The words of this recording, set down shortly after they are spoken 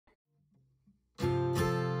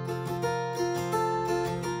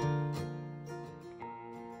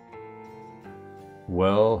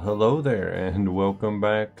Well, hello there, and welcome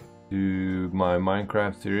back to my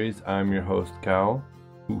Minecraft series. I'm your host, Kowll.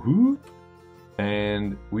 Woohoo!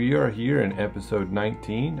 And we are here in episode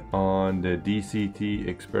 19 on the DCT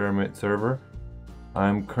Experiment server.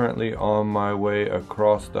 I'm currently on my way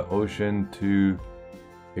across the ocean to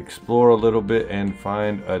explore a little bit and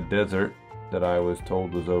find a desert that I was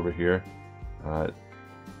told was over here.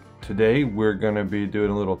 Today we're going to be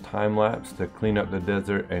doing a little time lapse to clean up the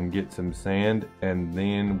desert and get some sand, and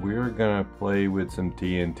then we're going to play with some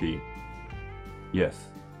TNT. Yes,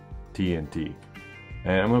 TNT.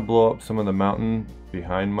 And I'm going to blow up some of the mountain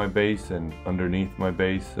behind my base and underneath my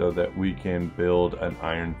base so that we can build an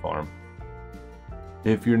iron farm.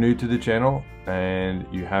 If you're new to the channel and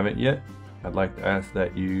you haven't yet, I'd like to ask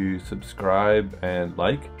that you subscribe and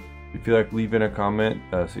like. If you feel like leaving a comment,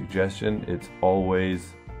 a suggestion, it's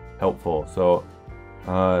always helpful. So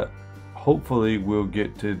hopefully we'll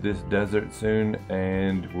get to this desert soon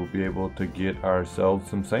and we'll be able to get ourselves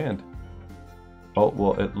some sand. Oh,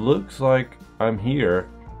 well, it looks like I'm here,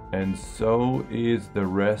 and so is the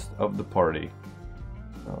rest of the party.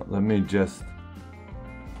 Let me just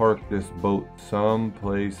park this boat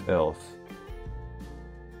someplace else.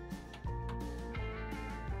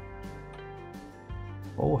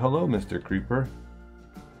 Oh, hello, Mr. Creeper.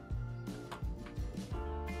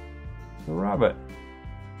 The rabbit.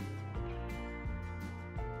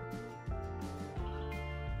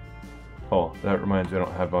 Oh, that reminds me, I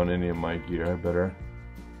don't have on any of my gear. I better.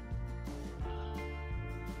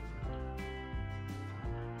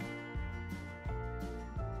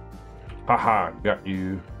 Haha, got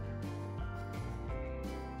you.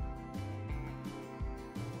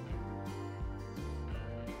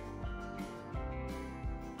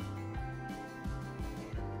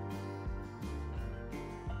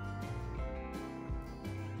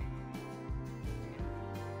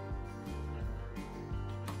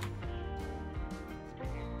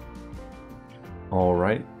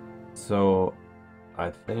 Alright, so I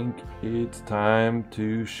think it's time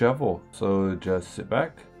to shovel. So just sit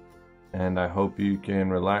back and I hope you can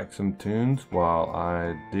relax some tunes while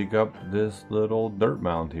I dig up this little dirt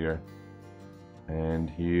mound here. And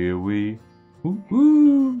here we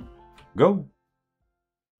go.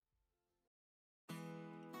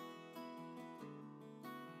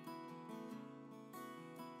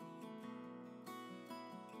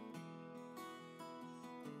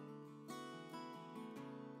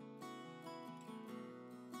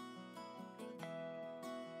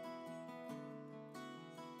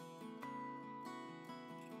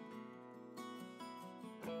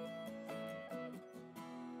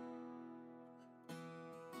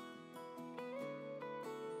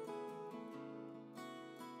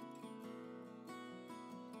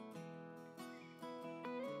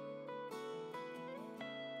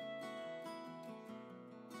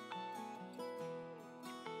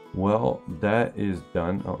 Well, that is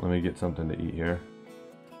done. Oh, let me get something to eat here.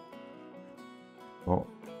 Oh,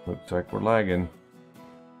 looks like we're lagging.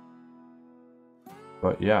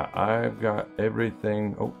 But yeah, I've got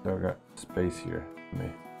everything. Oh, I've got space here. Let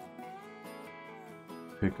me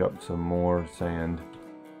pick up some more sand.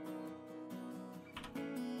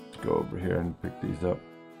 Let's go over here and pick these up.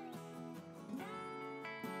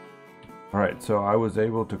 Alright, so I was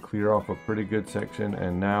able to clear off a pretty good section,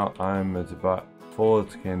 and now I'm as about full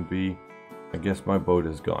as can be. I guess my boat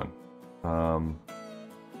is gone.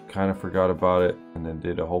 Kind of forgot about it and then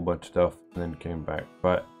did a whole bunch of stuff and then came back.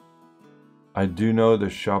 But I do know the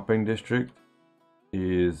shopping district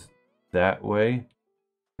is that way,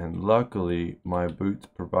 and luckily my boots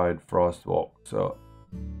provide frost walk, so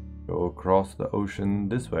go across the ocean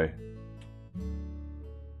this way.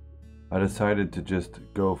 I decided to just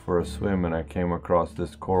go for a swim and I came across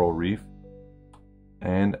this coral reef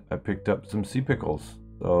and I picked up some sea pickles.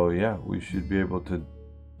 So yeah, we should be able to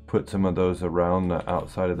put some of those around the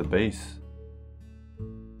outside of the base.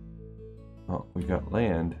 Oh, we got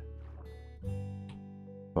land.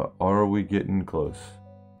 But are we getting close?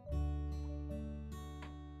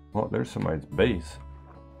 Oh, there's somebody's base.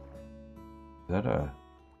 Is that a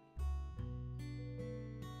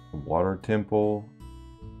water temple?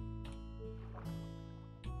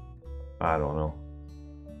 I don't know.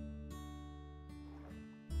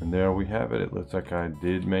 And there we have it. It looks like I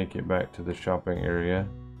did make it back to the shopping area.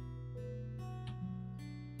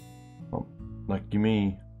 Oh, lucky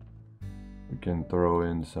me. We can throw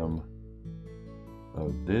in some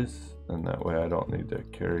of this, and that way I don't need to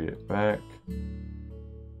carry it back.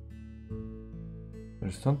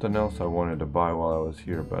 There's something else I wanted to buy while I was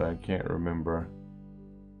here, but I can't remember.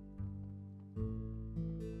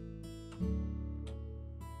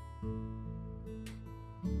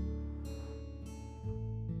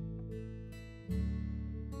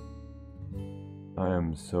 I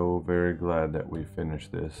am so very glad that we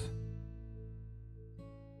finished this.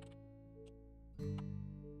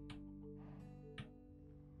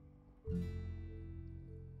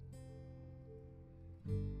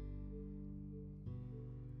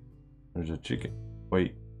 There's a chicken.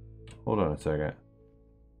 Wait, hold on a second.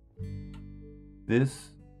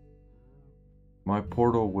 My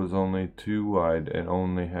portal was only too wide and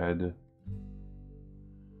only had...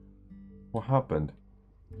 What happened?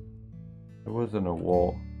 There wasn't a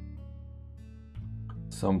wall.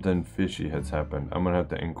 Something fishy has happened. I'm gonna have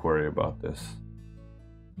to inquire about this.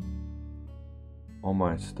 All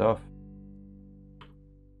my stuff.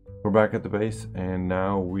 We're back at the base and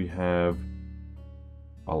now we have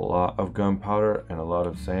a lot of gunpowder and a lot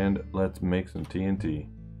of sand. Let's make some TNT.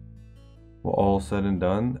 Well, all said and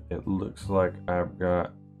done, it looks like I've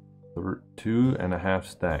got 2.5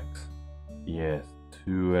 stacks. Yes,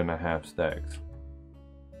 2.5 stacks.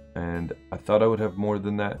 And I thought I would have more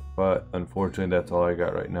than that, but unfortunately that's all I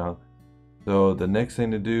got right now. So the next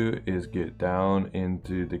thing to do is get down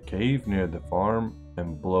into the cave near the farm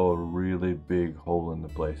and blow a really big hole in the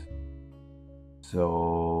place.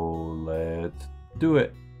 So let's do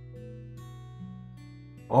it.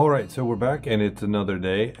 Alright, so we're back and it's another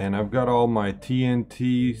day and I've got all my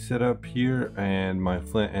TNT set up here and my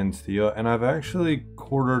flint and steel, and I've actually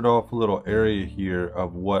quartered off a little area here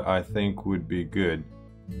of what I think would be good.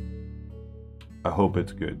 I hope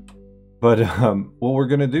it's good. But what we're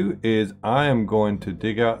gonna do is I am going to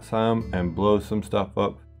dig out some and blow some stuff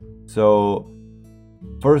up. So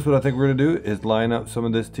first what I think we're gonna do is line up some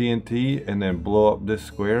of this TNT and then blow up this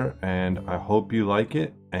square, and I hope you like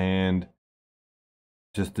it and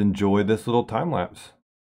just enjoy this little time lapse.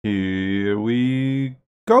 Here we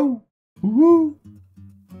go. Woo!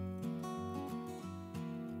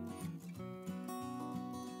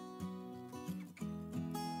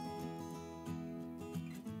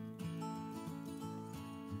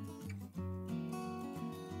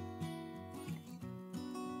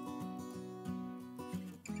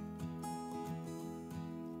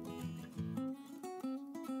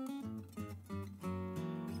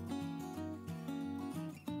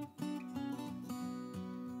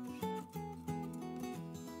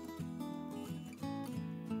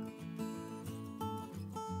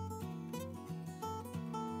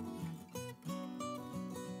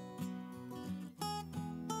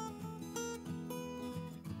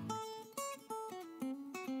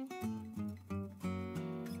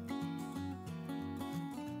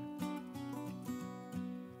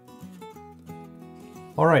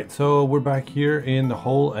 Alright, so we're back here in the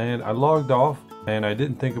hole and I logged off and I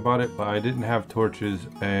didn't think about it, but I didn't have torches,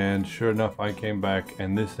 and sure enough I came back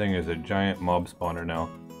and this thing is a giant mob spawner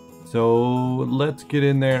now. So let's get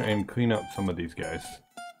in there and clean up some of these guys.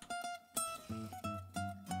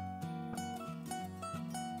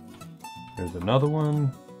 There's another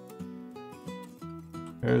one.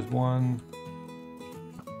 There's one.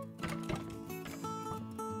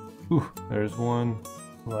 Ooh, there's one.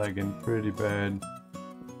 Lagging pretty bad.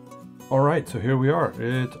 Alright, so here we are.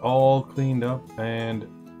 It's all cleaned up and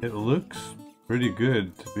it looks pretty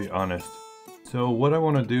good, to be honest. So what I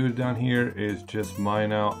want to do down here is just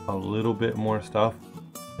mine out a little bit more stuff,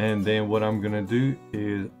 and then what I'm going to do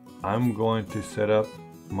is I'm going to set up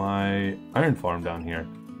my iron farm down here.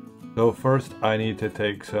 So first I need to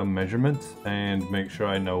take some measurements and make sure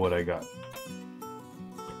I know what I got.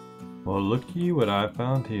 Well, looky what I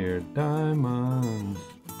found here. Diamonds.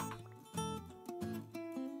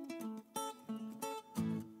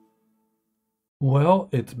 Well,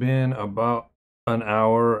 it's been about an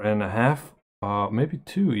hour and a half, maybe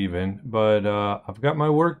 2 even, but I've got my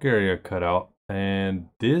work area cut out, and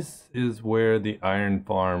this is where the iron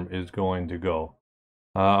farm is going to go.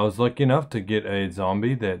 I was lucky enough to get a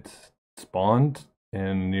zombie that spawned in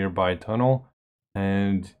a nearby tunnel,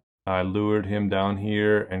 and I lured him down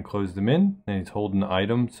here and closed him in, and he's holding the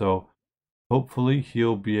item, so hopefully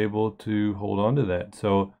he'll be able to hold on to that.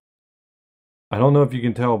 So I don't know if you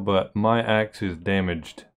can tell, but my axe is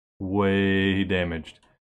damaged, way damaged.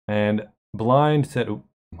 And Blind said, ooh,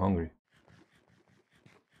 I'm hungry.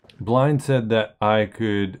 Blind said that I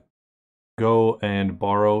could go and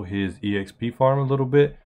borrow his EXP farm a little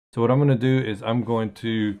bit. So what I'm going to do is I'm going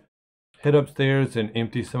to head upstairs and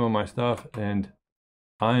empty some of my stuff, and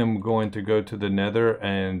I am going to go to the Nether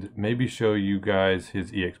and maybe show you guys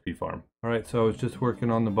his EXP farm. Alright, so I was just working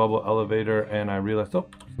on the bubble elevator and I realized, oh,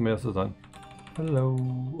 somebody else is on. Hello.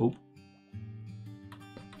 Oh.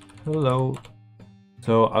 Hello.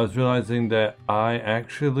 So I was realizing that I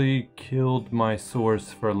actually killed my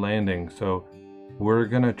source for landing. So we're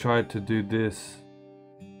gonna try to do this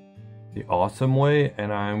the awesome way,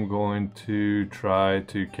 and I'm going to try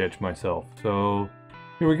to catch myself. So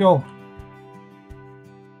here we go.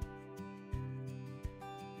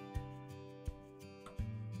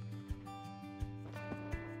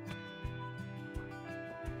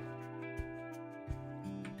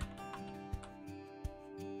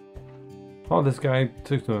 Oh, this guy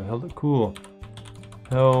took some hella cool.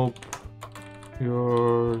 Help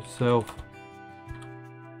yourself.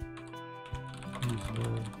 Use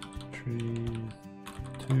the trees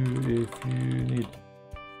too if you need.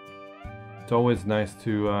 It's always nice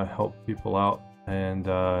to help people out and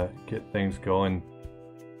get things going.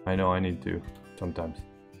 I know I need to sometimes.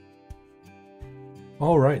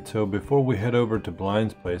 Alright, so before we head over to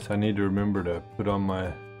Blind's place, I need to remember to put on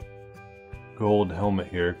my gold helmet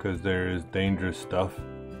here because there is dangerous stuff.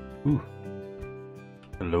 Ooh.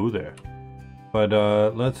 Hello there. But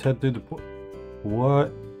let's head through the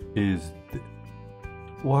what is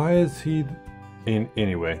why is he in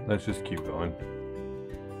anyway, let's just keep going.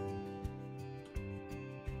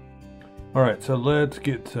 Alright, so let's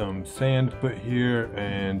get some sand put here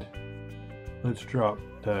and let's drop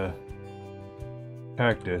the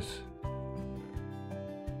cactus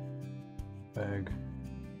bag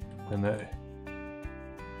and that.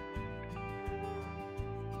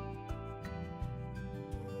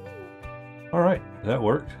 Alright, that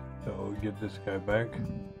worked. So get this guy back.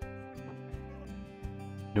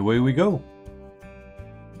 Away we go.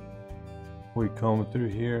 We come through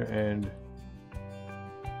here and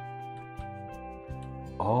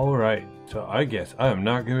alright, so I guess I am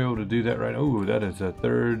not gonna be able to do that right. Oh, that is a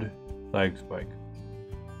third lag spike.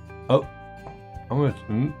 Oh, I'm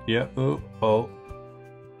gonna yeah, oh.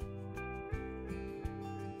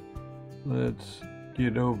 Let's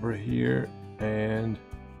get over here and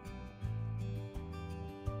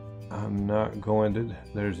I'm not going to,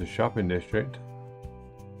 there's a shopping district.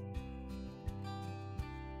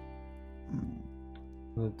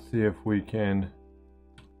 Let's see if we can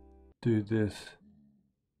do this.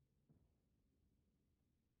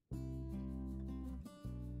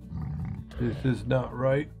 This is not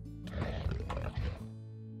right.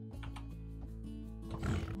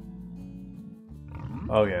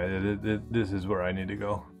 Oh yeah, this is where I need to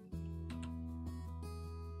go.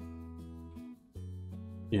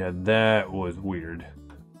 Yeah, that was weird.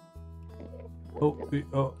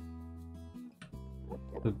 Oh.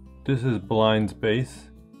 This is Blind's base.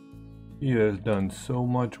 He has done so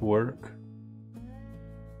much work.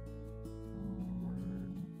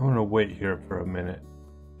 I'm gonna wait here for a minute.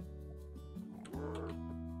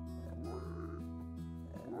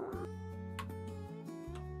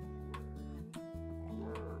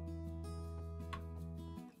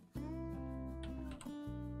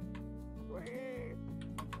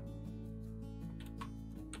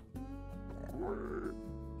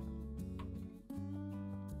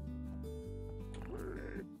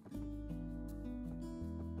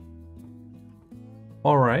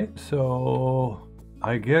 Alright, so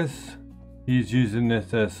I guess he's using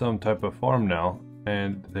this as some type of farm now,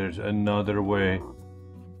 and there's another way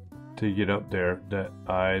to get up there that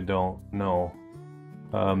I don't know.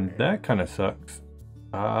 That kind of sucks.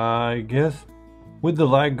 I guess with the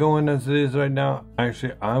lag going as it is right now,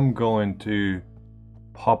 actually I'm going to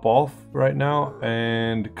pop off right now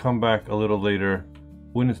and come back a little later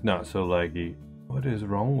when it's not so laggy. What is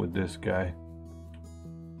wrong with this guy?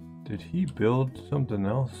 Did he build something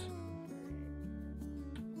else?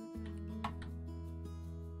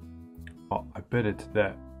 Oh, I bet it's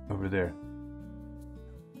that over there.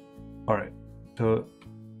 Alright, so...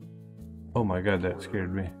 Oh my god, that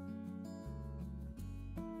scared me.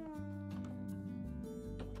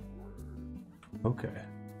 Okay.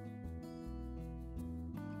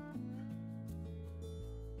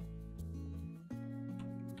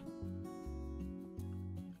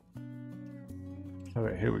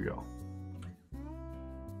 Alright, here we go.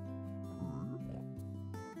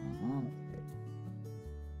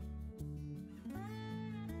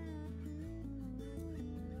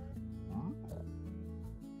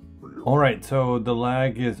 Alright, so the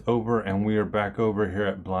lag is over and we are back over here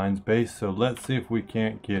at Blind's base. So let's see if we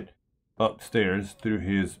can't get upstairs through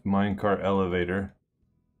his minecart elevator.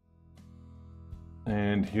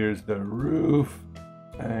 And here's the roof.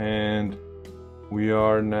 And we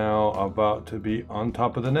are now about to be on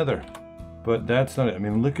top of the Nether. But that's not it. I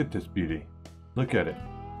mean, look at this beauty. Look at it.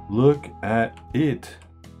 Look at it.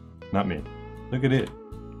 Not me. Look at it.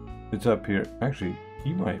 It's up here. Actually,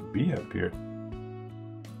 he might be up here.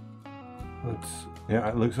 Yeah,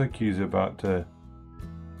 it looks like he's about to.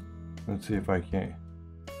 Let's see if I can.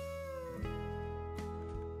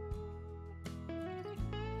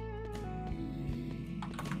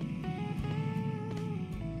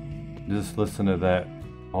 Just listen to that,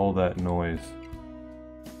 all that noise.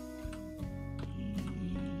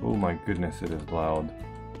 Oh my goodness, it is loud.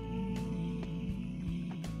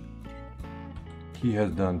 He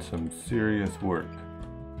has done some serious work.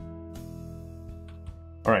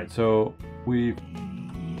 Alright, so we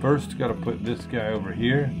first got to put this guy over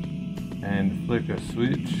here and flick a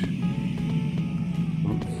switch.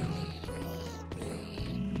 Oops.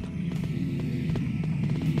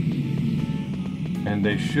 And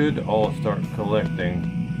they should all start collecting.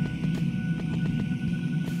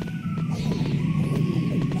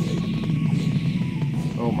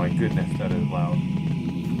 Oh my goodness, that is loud.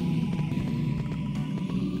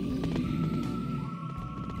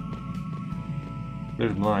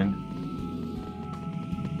 There's Blind.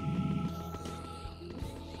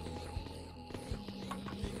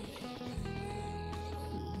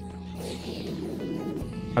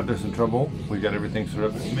 After some trouble, we got everything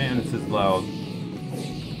sorted up. Man, this is loud.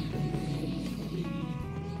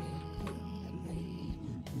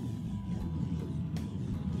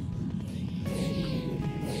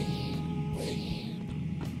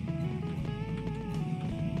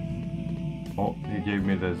 Oh, he gave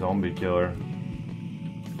me the zombie killer.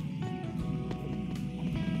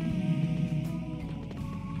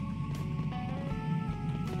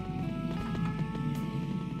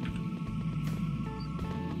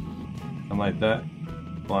 And like that,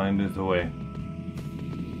 Blind is away.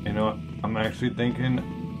 You know what? I'm actually thinking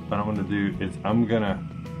what I'm gonna do is I'm gonna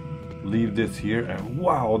leave this here, and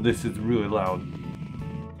wow, this is really loud.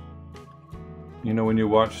 You know, when you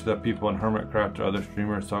watch the people in Hermitcraft or other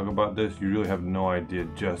streamers talk about this, you really have no idea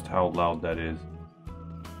just how loud that is.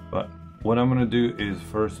 But what I'm gonna do is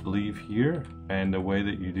first leave here, and the way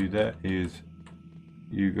that you do that is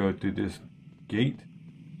you go through this gate,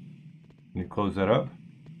 and you close that up.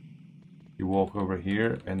 You walk over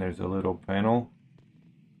here, and there's a little panel,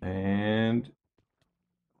 and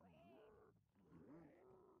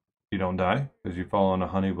you don't die because you fall on a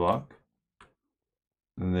honey block.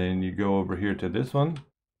 And then you go over here to this one,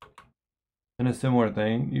 and a similar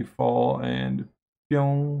thing. You fall and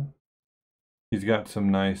pyong. He's got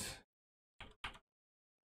some nice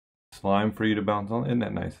slime for you to bounce on. Isn't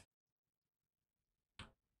that nice?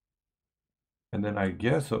 And then I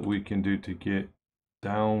guess what we can do to get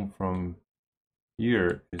down from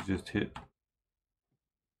here is just hit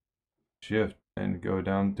shift and go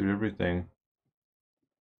down through everything.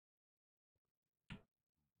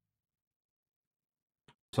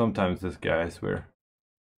 Sometimes this guy, I swear,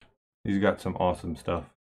 he's got some awesome stuff.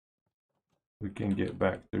 We can get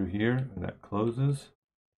back through here, and that closes.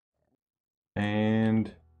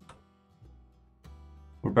 And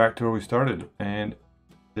we're back to where we started, and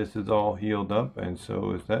this is all healed up, and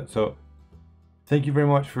so is that. So thank you very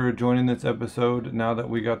much for joining this episode. Now that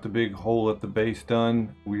we got the big hole at the base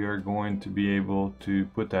done, we are going to be able to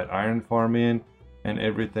put that iron farm in, and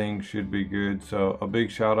everything should be good. So a big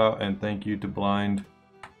shout out and thank you to Blind.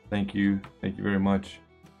 Thank you very much.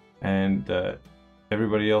 And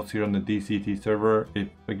everybody else here on the DCT server, if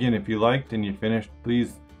you liked and you finished,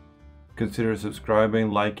 please consider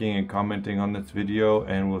subscribing, liking, and commenting on this video,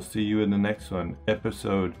 and we'll see you in the next one,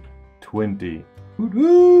 episode 20. Woot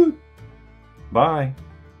woot! Bye!